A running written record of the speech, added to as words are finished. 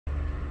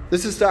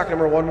This is stock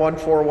number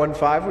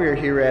 11415. We are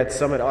here at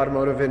Summit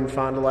Automotive in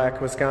Fond du Lac,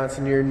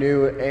 Wisconsin, your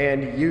new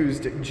and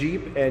used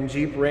Jeep and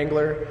Jeep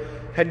Wrangler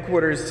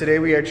headquarters. Today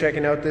we are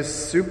checking out this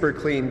super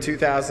clean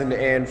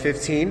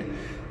 2015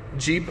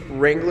 Jeep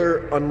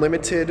Wrangler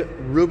Unlimited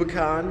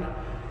Rubicon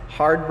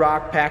Hard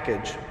Rock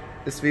Package.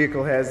 This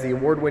vehicle has the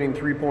award-winning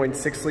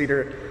 3.6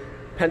 liter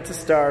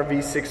Pentastar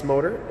V6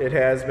 motor. It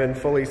has been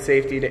fully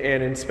safetied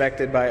and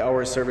inspected by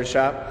our service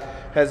shop.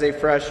 Has a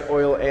fresh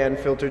oil and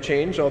filter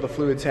change. All the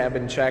fluids have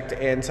been checked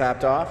and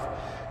topped off.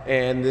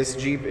 And this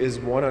Jeep is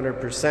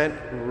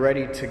 100%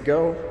 ready to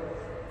go.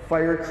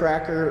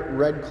 Firecracker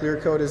red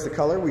clear coat is the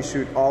color. We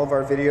shoot all of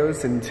our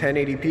videos in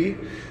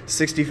 1080p,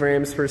 60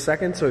 frames per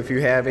second. So if you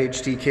have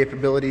HD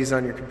capabilities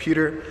on your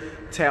computer,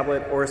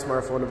 tablet, or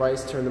smartphone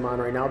device, turn them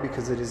on right now,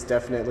 because it is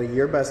definitely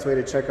your best way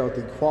to check out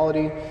the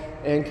quality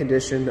and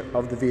condition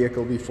of the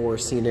vehicle before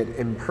seeing it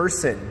in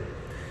person.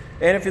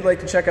 And if you'd like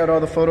to check out all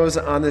the photos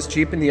on this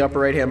Jeep, in the upper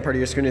right hand part of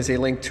your screen is a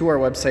link to our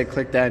website.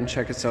 Click that and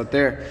check us out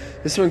there.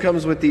 This one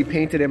comes with the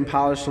painted and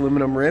polished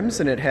aluminum rims,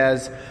 and it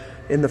has,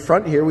 in the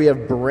front here, we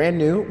have brand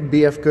new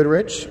BF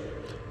Goodrich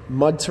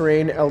Mud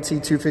Terrain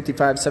LT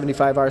 255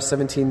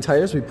 75R17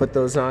 tires. We put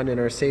those on in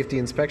our safety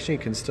inspection. You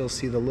can still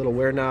see the little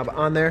wear knob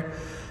on there.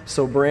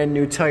 So brand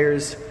new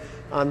tires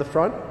on the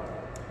front.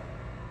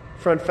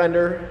 Front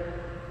fender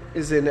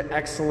is in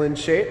excellent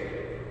shape.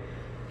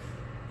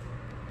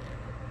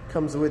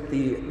 Comes with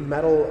the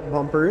metal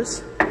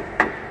bumpers.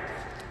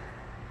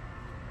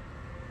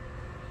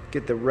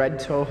 Get the red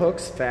tow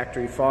hooks,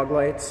 factory fog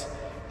lights,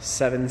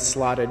 7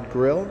 slotted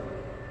grille.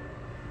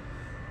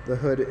 The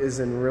hood is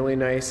in really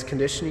nice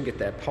condition. You get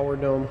that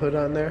Powerdome hood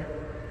on there.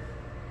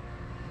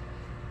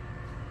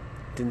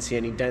 Didn't see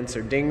any dents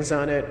or dings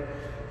on it.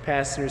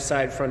 Passenger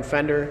side front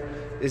fender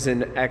is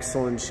in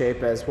excellent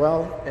shape as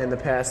well. And the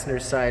passenger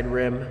side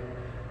rim,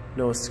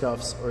 no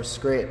scuffs or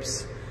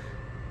scrapes.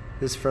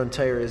 This front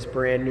tire is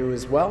brand new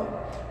as well.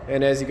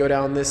 And as you go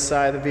down this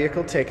side of the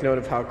vehicle, take note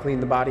of how clean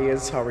the body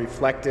is, how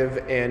reflective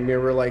and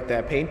mirror-like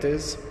that paint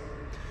is.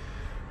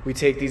 We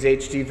take these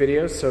HD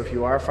videos, so if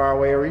you are far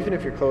away or even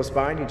if you're close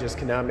by and you just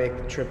cannot make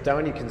the trip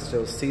down, you can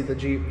still see the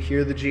Jeep,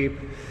 hear the Jeep,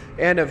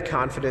 and have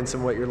confidence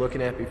in what you're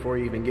looking at before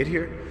you even get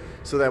here,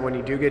 so that when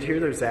you do get here,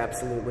 there's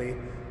absolutely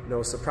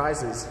no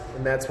surprises.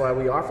 And that's why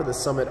we offer the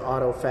Summit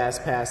Auto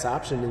Fast Pass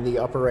option in the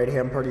upper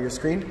right-hand part of your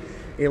screen.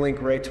 A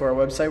link right to our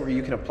website where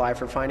you can apply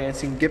for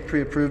financing, get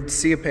pre-approved,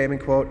 see a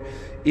payment quote,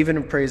 even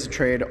appraise a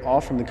trade,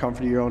 all from the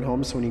comfort of your own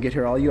home. So when you get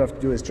here, all you have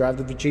to do is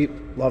drive the Jeep,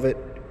 love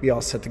it, be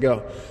all set to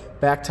go.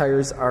 Back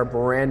tires are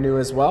brand new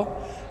as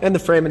well. And the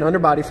frame and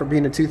underbody, for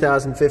being a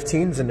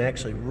 2015, is in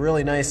actually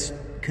really nice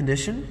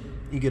condition.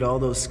 You get all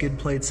those skid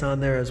plates on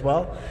there as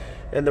well.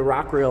 And the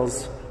rock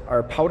rails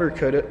are powder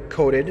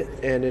coated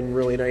and in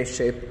really nice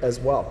shape as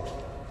well.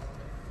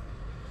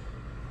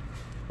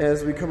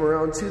 As we come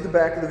around to the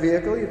back of the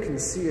vehicle, you can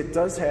see it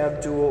does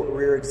have dual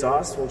rear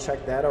exhaust. We'll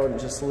check that out in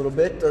just a little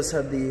bit. It does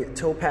have the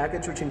tow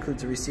package, which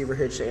includes a receiver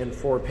hitch and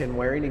 4-pin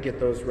wiring. You get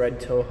those red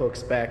tow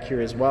hooks back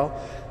here as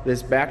well.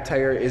 This back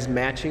tire is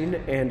matching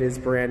and is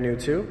brand new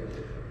too,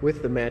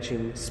 with the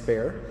matching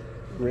spare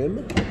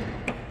rim.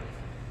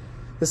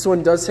 This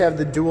one does have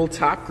the dual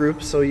top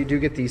group, so you do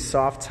get the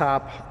soft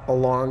top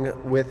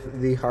along with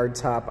the hard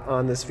top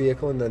on this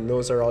vehicle, and then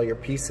those are all your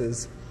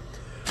pieces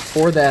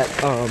for that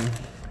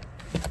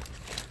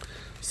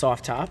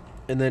soft top.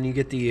 And then you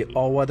get the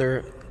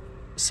all-weather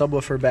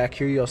subwoofer back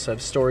here. You also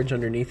have storage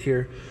underneath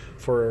here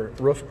for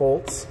roof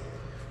bolts.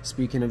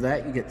 Speaking of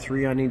that, you get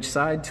 3 on each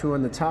side, 2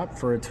 on the top,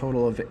 for a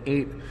total of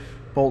 8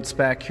 bolts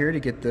back here to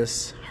get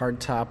this hard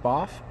top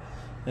off.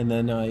 And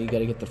then you got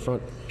to get the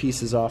front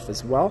pieces off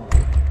as well.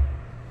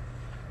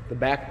 The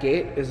back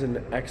gate is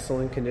in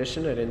excellent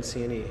condition. I didn't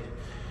see any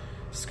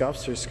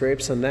scuffs or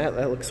scrapes on that.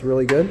 That looks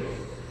really good.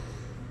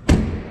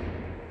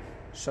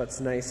 Shuts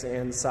nice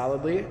and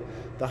solidly.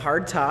 The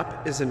hard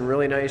top is in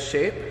really nice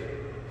shape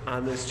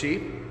on this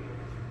Jeep.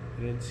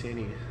 I didn't see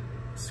any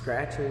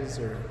scratches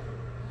or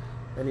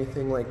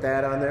anything like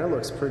that on there.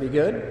 Looks pretty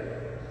good.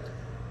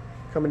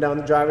 Coming down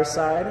the driver's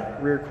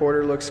side, rear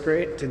quarter looks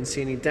great. Didn't see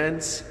any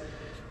dents.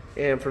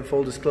 And for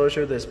full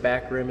disclosure, this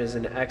back rim is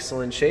in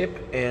excellent shape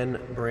and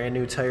brand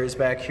new tires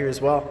back here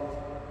as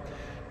well.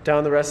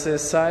 Down the rest of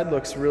this side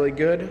looks really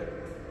good.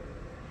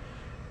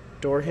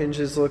 Door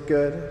hinges look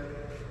good.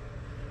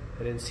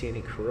 I didn't see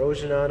any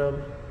corrosion on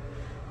them,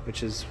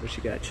 which is what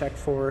you got to check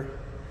for.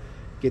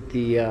 Get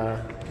the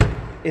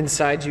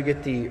inside, you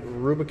get the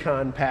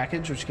Rubicon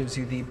package, which gives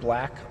you the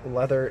black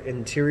leather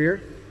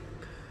interior,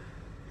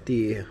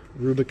 the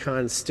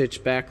Rubicon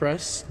stitch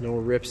backrests, no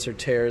rips or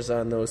tears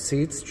on those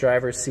seats,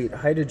 driver's seat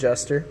height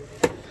adjuster,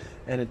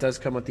 and it does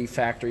come with the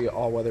factory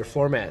all-weather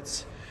floor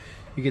mats.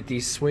 You get the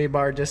sway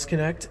bar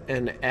disconnect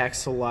and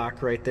axle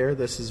lock right there.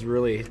 This is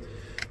really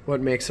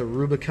what makes a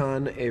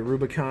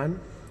Rubicon,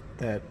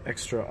 that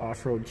extra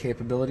off-road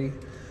capability.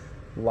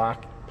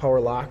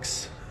 Power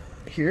locks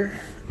here.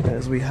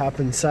 As we hop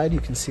inside, you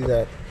can see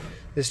that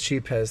this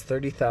Jeep has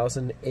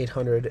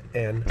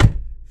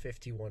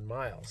 30,851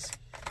 miles.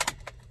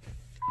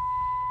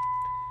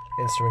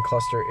 Instrument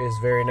cluster is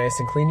very nice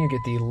and clean. You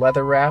get the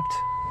leather wrapped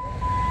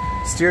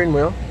steering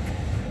wheel.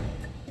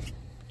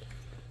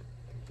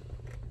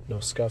 No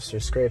scuffs or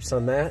scrapes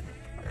on that.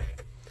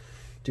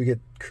 Do get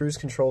cruise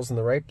controls on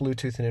the right,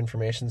 Bluetooth and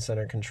information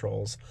center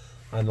controls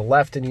on the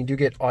left, and you do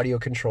get audio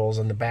controls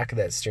on the back of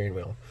that steering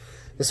wheel.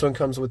 This one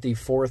comes with the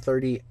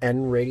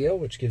 430N radio,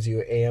 which gives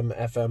you AM,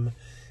 FM,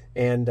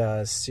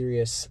 and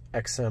Sirius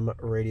XM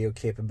radio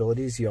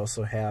capabilities. You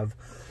also have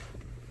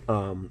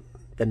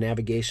the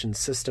navigation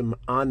system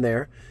on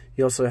there.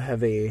 You also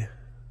have a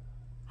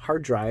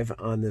hard drive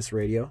on this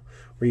radio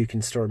where you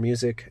can store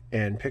music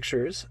and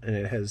pictures, and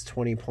it has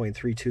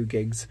 20.32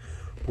 gigs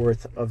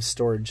worth of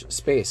storage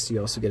space.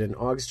 You also get an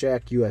aux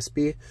jack,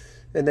 USB,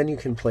 and then you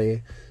can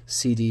play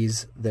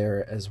CDs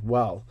there as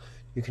well.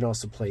 You can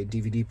also play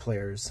DVD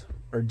players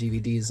or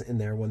DVDs in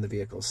there when the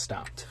vehicle's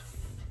stopped.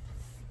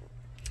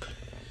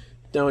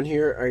 Down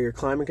here are your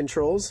climate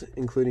controls,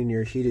 including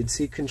your heated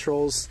seat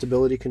controls,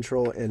 stability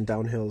control, and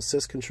downhill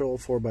assist control,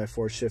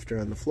 4x4 shifter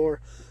on the floor,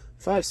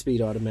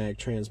 5-speed automatic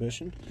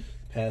transmission.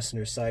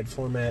 Passenger side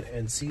floor mat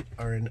and seat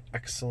are in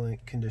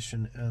excellent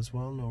condition as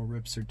well. No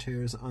rips or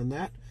tears on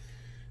that.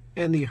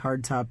 And the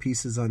hardtop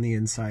pieces on the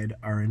inside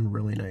are in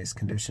really nice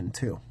condition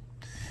too.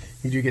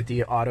 You do get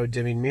the auto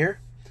dimming mirror,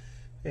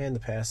 and the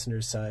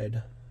passenger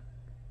side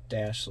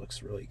dash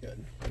looks really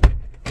good.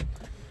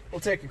 We'll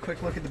take a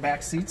quick look at the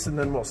back seats and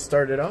then we'll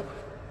start it up.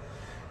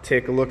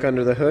 Take a look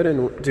under the hood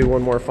and do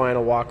one more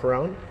final walk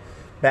around.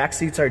 Back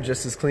seats are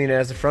just as clean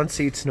as the front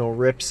seats, no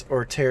rips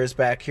or tears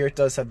back here. It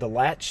does have the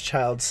Latch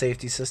child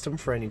safety system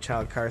for any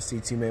child car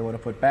seats you may want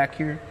to put back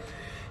here.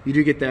 You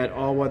do get that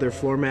all-weather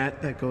floor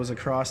mat that goes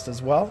across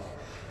as well.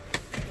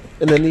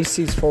 And then these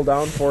seats fold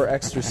down for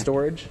extra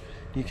storage.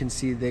 You can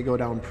see they go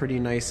down pretty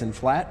nice and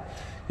flat.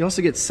 You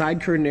also get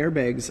side curtain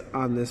airbags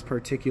on this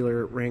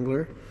particular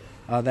Wrangler.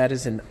 That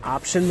is an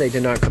option. They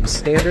did not come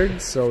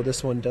standard, so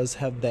this one does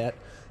have that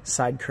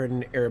side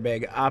curtain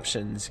airbag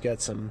options. You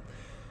got some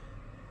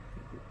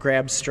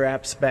grab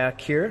straps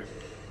back here.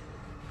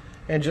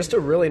 And just a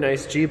really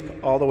nice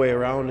Jeep all the way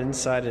around,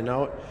 inside and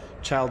out.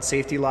 Child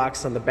safety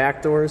locks on the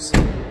back doors.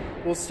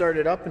 We'll start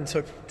it up and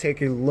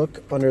take a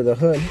look under the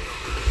hood.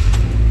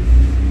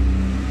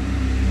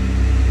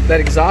 That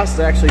exhaust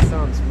actually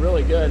sounds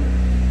really good.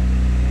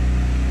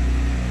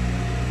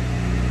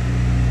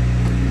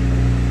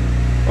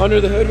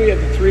 Under the hood we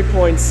have the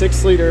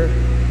 3.6 liter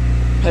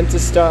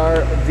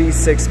Pentastar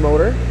V6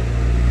 motor.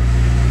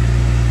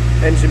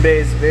 Engine bay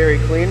is very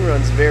clean,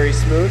 runs very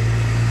smooth.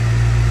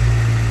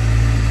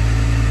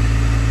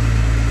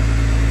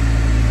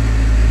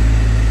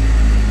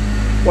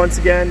 Once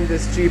again,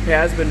 this Jeep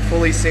has been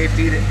fully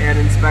safetied and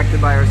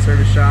inspected by our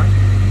service shop.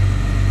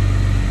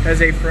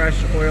 Has a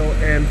fresh oil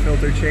and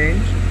filter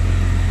change.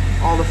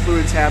 All the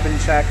fluids have been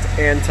checked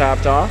and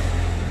topped off.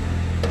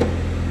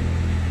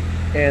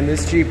 And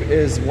this Jeep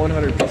is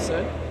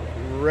 100%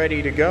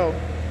 ready to go.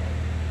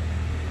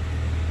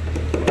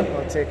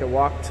 I'll take a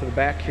walk to the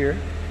back here.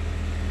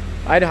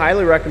 I'd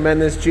highly recommend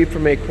this Jeep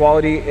from a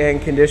quality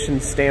and condition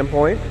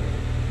standpoint.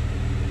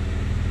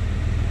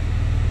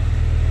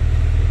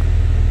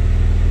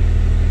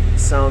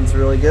 Sounds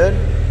really good.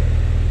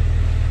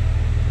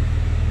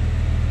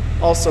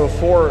 Also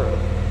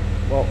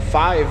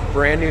 5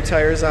 brand new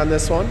tires on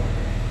this one.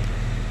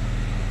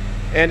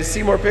 And to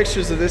see more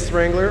pictures of this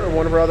Wrangler or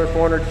one of our other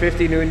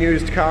 450 new and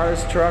used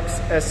cars, trucks,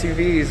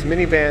 SUVs,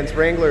 minivans,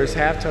 Wranglers,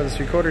 half tons,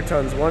 3/4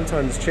 tons, 1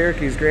 tons,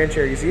 Cherokees, Grand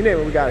Cherokees, you name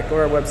it, we got it. Go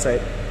to our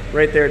website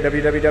right there at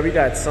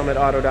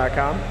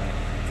www.summitauto.com.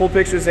 Full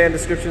pictures and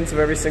descriptions of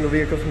every single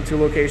vehicle from 2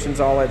 locations,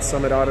 all at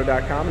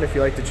summitauto.com. And if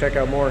you'd like to check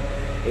out more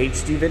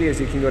HD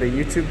videos, you can go to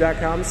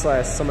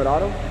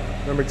youtube.com/summitauto.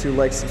 Remember to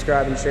like,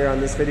 subscribe, and share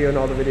on this video and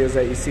all the videos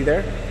that you see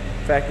there.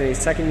 In fact, in a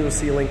second you will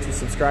see a link to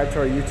subscribe to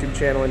our YouTube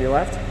channel on your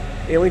left.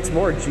 A link to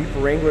more Jeep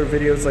Wrangler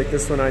videos like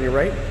this one on your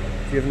right.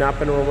 If you have not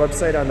been to our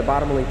website, on the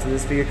bottom, a link to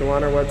this vehicle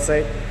on our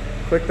website.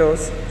 Click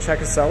those,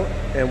 check us out,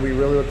 and we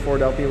really look forward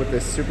to helping you with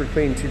this super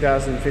clean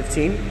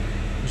 2015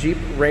 Jeep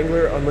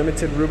Wrangler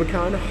Unlimited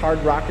Rubicon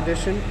Hard Rock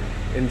Edition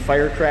in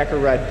Firecracker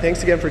Red.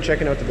 Thanks again for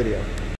checking out the video.